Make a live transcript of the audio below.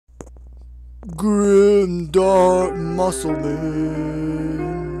GRIMDARK MUSCLEMEN.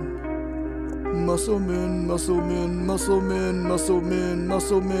 Musclemen, musclemen, musclemen, musclemen,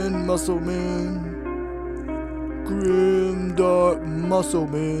 musclemen, musclemen. GRIMDARK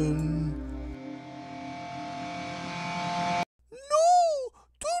MUSCLEMEN. No!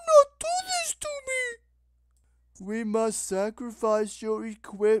 Do not do this to me! We must sacrifice your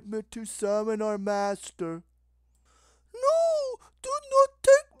equipment to summon our master. No! Do not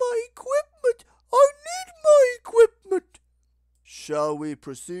take my equipment! I need my equipment! Shall we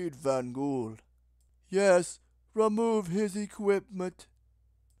proceed, Van Gool? Yes, remove his equipment.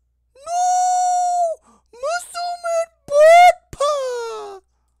 No! Muscleman Butt!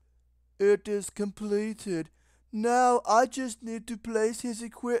 It is completed. Now I just need to place his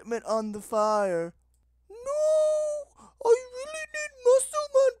equipment on the fire. No! I really need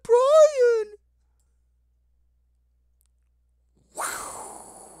Muscleman Brian!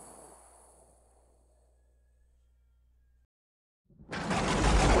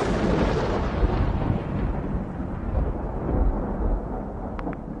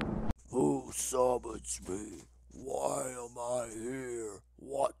 Who summons me? Why am I here?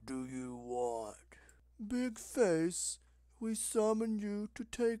 What do you want? Big Face, we summon you to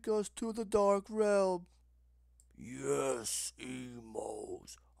take us to the Dark Realm. Yes,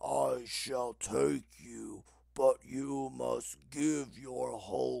 Emos, I shall take you, but you must give your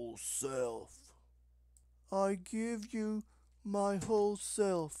whole self. I give you my whole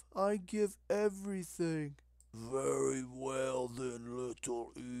self. I give everything. Very well then,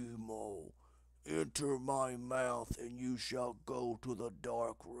 little Emo. Enter my mouth and you shall go to the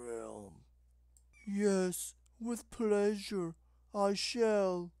Dark Realm. Yes, with pleasure, I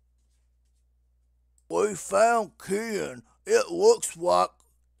shall. We found Ken. It looks like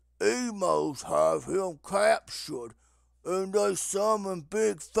Emos have him captured, and they summoned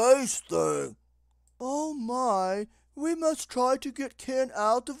Big Face Thing. Oh my, we must try to get Ken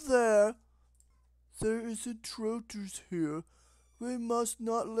out of there. There is intruders here. We must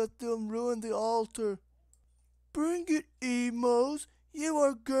not let them ruin the altar. Bring it, Emos. You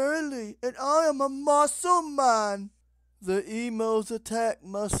are girly, and I am a muscle man. The Emos attack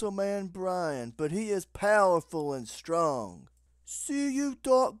Muscle Man Brian, but he is powerful and strong. See you,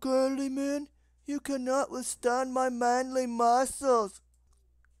 dark girly men? You cannot withstand my manly muscles.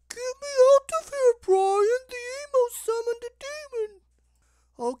 Get me out of here, Brian. The Emos summoned a demon.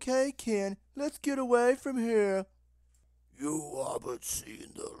 Okay, Ken, let's get away from here. You haven't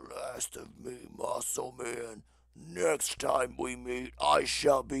seen the last of me, Muscle Man. Next time we meet, I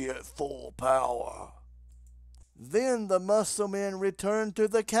shall be at full power. Then the Muscle Men returned to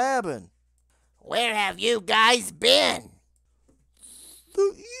the cabin. Where have you guys been?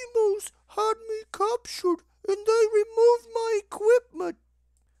 The Emos had me captured, and they removed my equipment.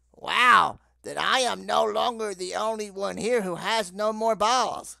 Wow, then I am no longer the only one here who has no more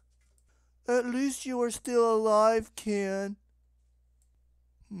balls. At least you are still alive, Ken.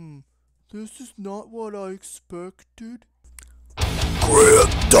 This is not what I expected.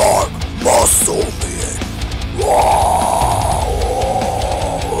 GRIMDARK MUSCLEMEN!